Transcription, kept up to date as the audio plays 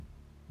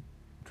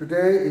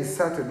Today is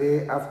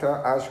Saturday after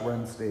Ash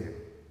Wednesday.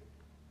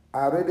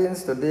 Our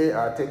readings today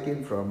are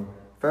taken from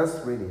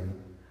first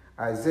reading,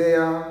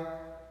 Isaiah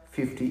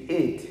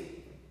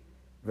 58,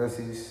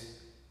 verses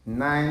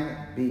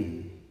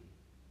 9b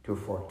to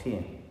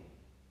 14.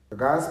 The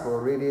Gospel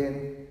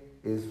reading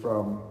is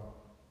from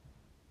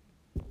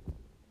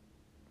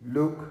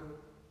Luke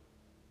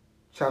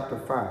chapter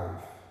 5,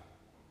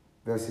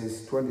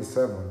 verses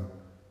 27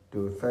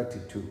 to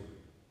 32.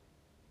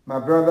 My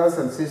brothers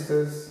and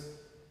sisters,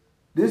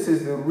 this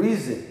is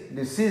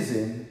the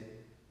season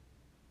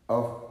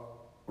of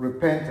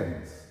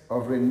repentance,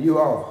 of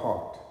renewal of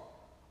heart,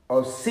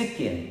 of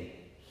seeking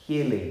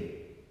healing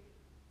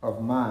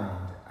of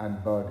mind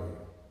and body,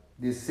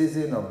 the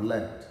season of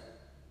Lent.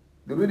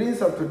 The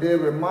readings of today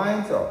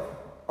reminds us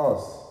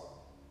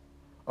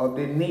of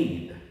the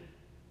need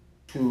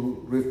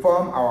to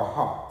reform our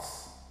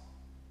hearts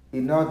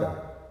in order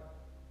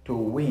to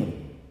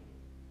win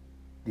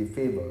the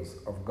favors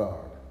of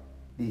God,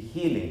 the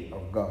healing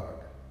of God.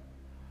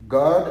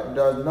 God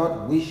does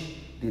not wish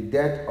the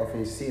death of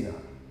a sinner,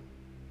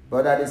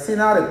 but that the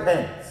sinner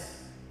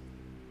repents,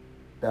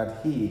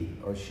 that he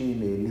or she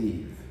may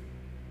live.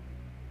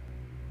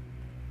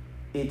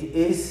 It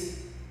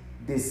is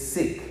the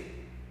sick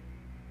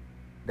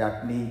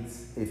that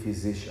needs a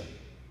physician.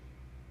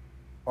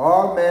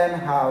 All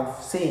men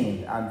have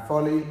sinned and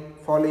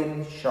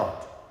fallen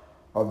short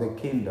of the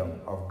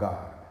kingdom of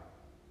God.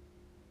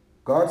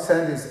 God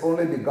sent his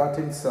only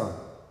begotten Son,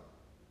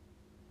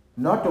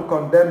 not to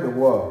condemn the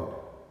world,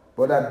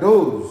 but that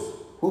those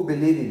who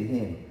believe in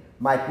him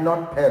might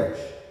not perish,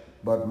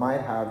 but might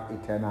have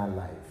eternal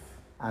life.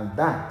 And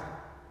that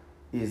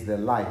is the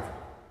life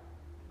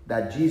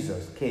that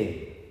Jesus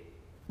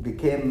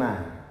became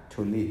man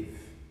to live.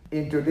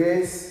 In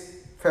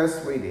today's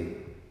first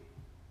reading,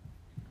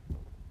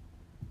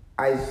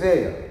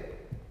 Isaiah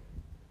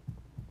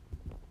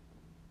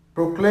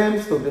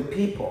proclaims to the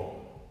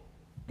people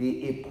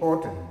the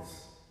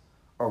importance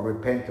of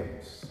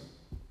repentance.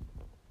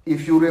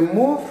 If you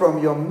remove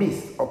from your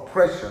midst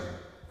oppression,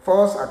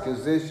 false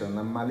accusation,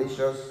 and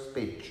malicious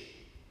speech,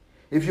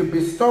 if you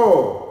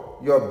bestow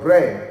your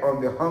bread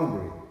on the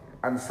hungry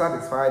and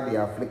satisfy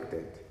the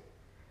afflicted,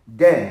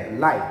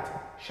 then light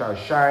shall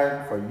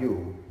shine for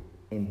you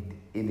in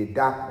the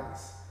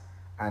darkness,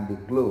 and the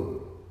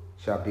gloom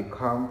shall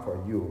become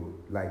for you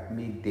like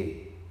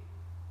midday.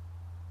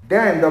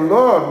 Then the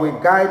Lord will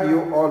guide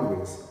you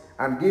always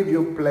and give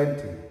you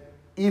plenty,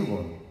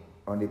 even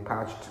on the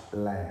parched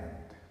land.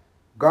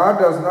 God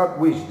does not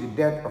wish the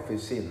death of a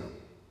sinner,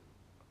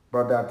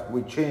 but that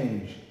we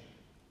change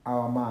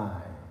our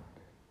mind.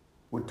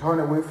 We turn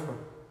away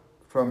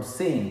from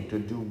sin to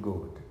do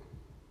good.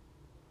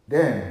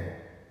 Then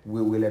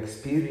we will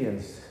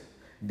experience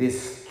the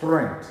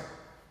strength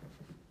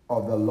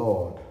of the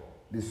Lord,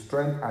 the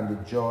strength and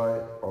the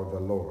joy of the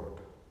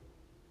Lord.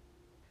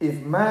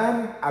 If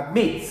man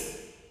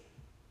admits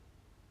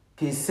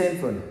his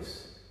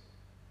sinfulness,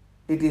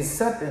 it is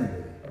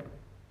certainly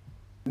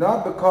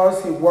not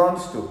because he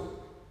wants to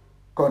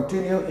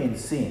continue in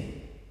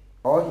sin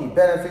or he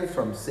benefits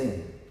from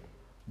sin,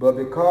 but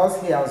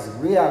because he has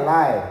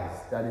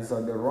realized that he's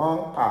on the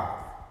wrong path,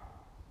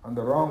 on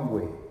the wrong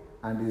way,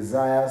 and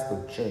desires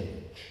to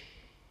change.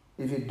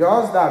 If he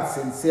does that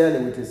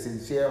sincerely with a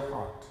sincere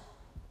heart,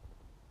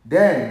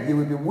 then he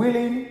will be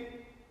willing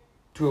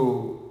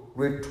to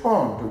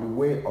return to the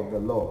way of the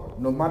Lord,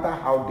 no matter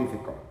how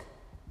difficult.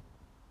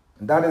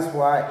 And that is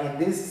why in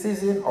this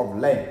season of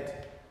Lent,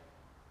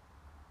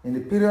 in the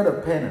period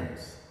of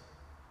penance,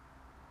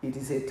 it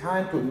is a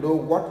time to know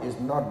what is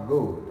not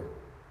good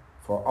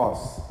for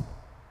us.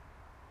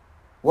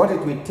 What it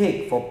will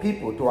take for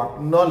people to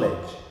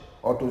acknowledge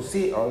or to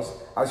see us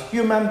as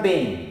human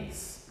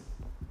beings.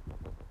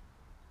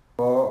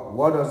 For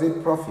what does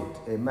it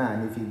profit a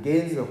man if he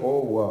gains the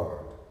whole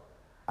world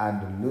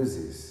and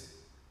loses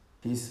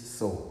his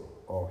soul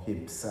or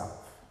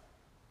himself?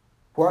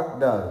 What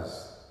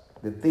does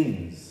the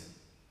things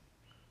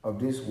of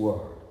this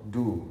world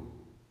do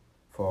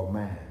for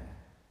man?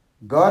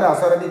 God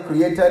has already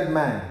created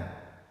man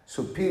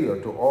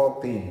superior to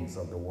all things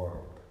of the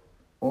world.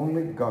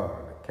 Only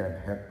God can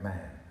help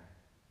man.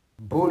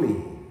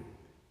 Bullying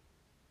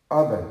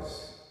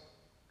others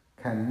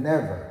can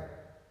never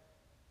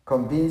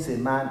convince a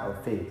man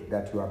of faith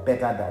that you are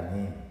better than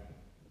him.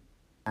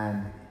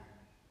 And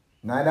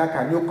neither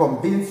can you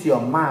convince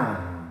your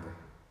mind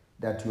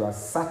that you are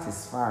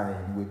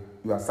satisfied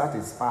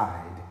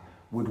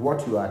with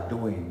what you are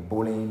doing,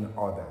 bullying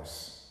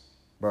others.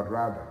 But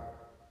rather,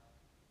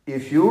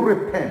 if you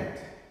repent,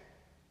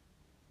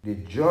 the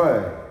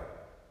joy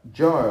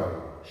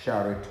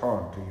shall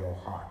return to your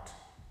heart.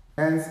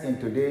 Hence, in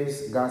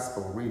today's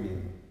gospel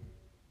reading,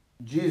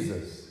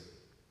 Jesus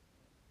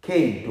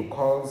came to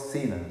call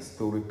sinners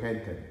to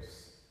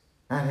repentance.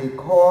 And he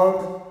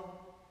called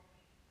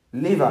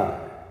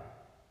Levi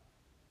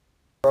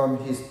from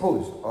his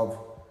post of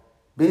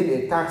being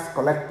a tax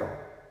collector.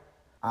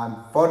 And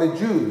for the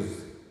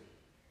Jews,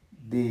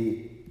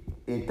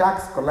 a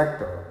tax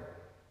collector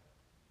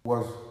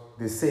was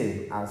the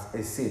same as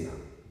a sinner.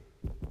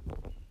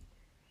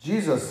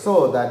 Jesus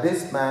saw that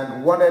this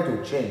man wanted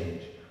to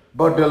change,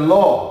 but the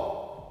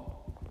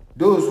law,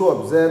 those who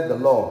observe the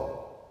law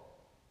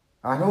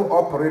and who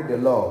operate the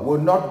law, will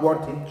not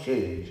want him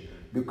changed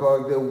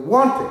because they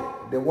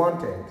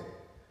wanted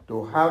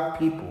to have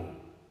people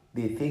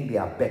they think they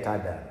are better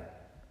than.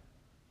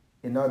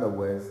 In other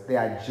words, they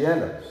are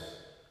jealous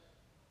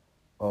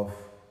of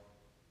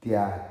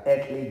their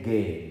earthly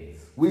gains,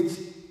 which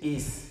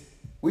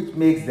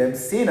makes them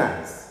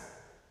sinners.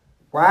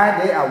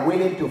 While they are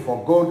willing to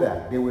forgo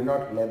that, they will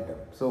not let them.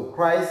 So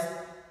Christ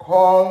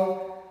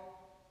called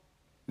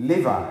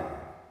Levi,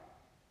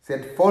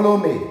 said, "Follow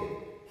me."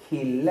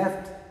 He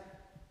left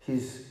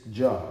his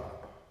job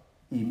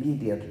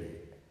immediately,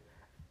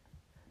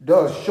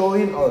 thus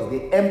showing us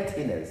the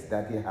emptiness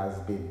that he has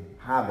been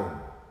having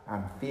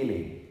and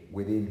feeling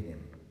within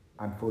him,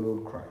 and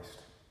followed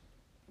Christ.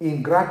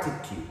 In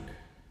gratitude,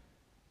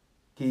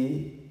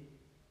 he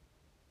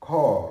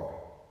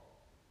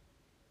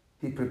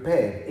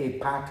prepared a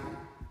party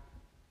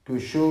to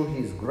show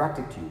his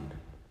gratitude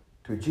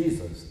to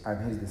Jesus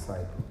and his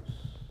disciples,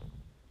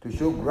 to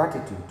show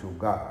gratitude to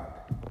God.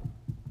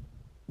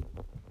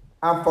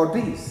 And for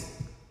this,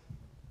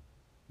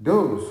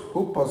 those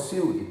who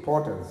pursue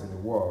importance in the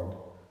world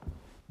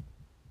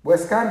were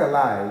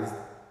scandalized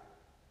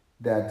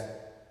that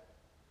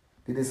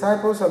the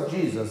disciples of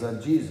Jesus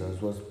and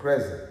Jesus was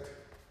present,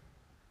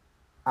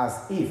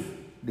 as if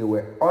they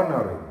were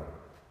honoring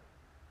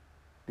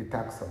the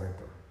tax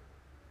collector.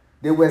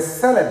 They were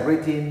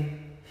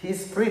celebrating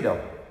his freedom,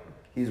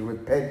 his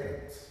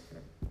repentance.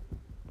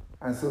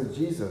 And so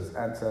Jesus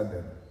answered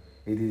them,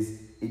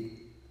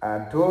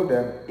 and told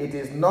them, it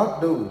is not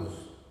those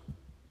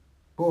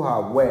who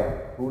are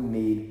well who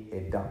need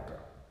a doctor,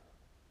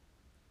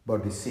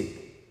 but the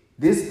sick.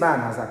 This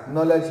man has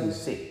acknowledged he's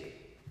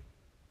sick,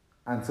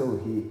 and so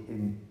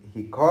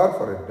he called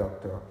for a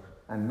doctor,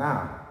 and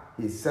now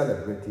he's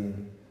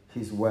celebrating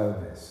his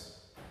wellness.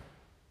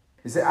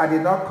 He said, I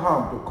did not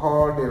come to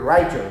call the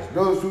righteous,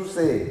 those who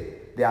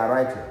say they are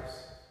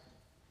righteous,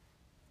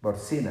 but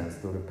sinners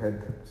to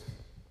repentance.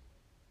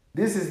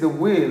 This is the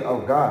will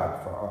of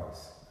God for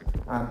us.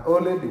 And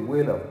only the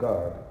will of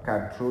God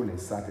can truly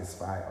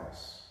satisfy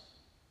us.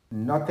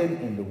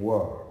 Nothing in the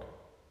world,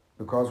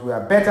 because we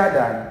are better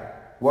than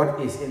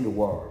what is in the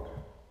world.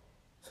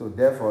 So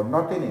therefore,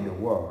 nothing in the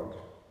world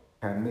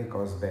can make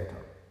us better.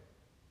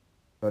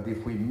 But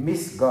if we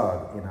miss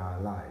God in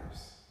our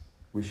lives,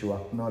 we should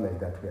acknowledge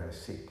that we are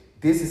sick.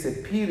 This is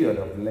a period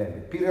of Lent,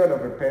 a period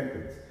of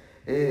repentance,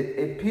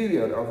 a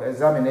period of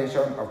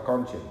examination of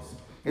conscience,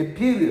 a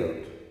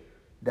period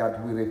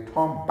that we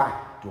return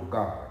back to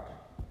God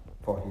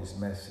for his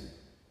mercy.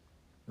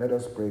 Let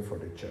us pray for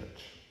the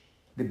church,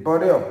 the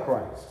body of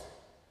Christ,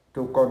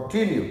 to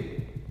continue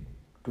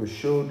to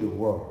show the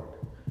world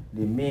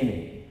the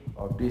meaning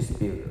of this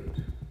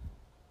period,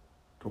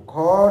 to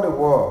call the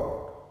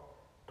world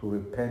to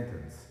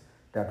repentance,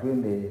 that we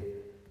may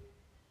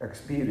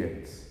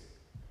experience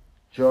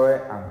joy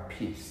and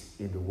peace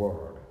in the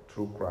world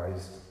through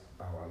Christ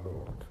our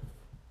Lord.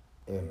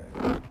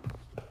 Amen.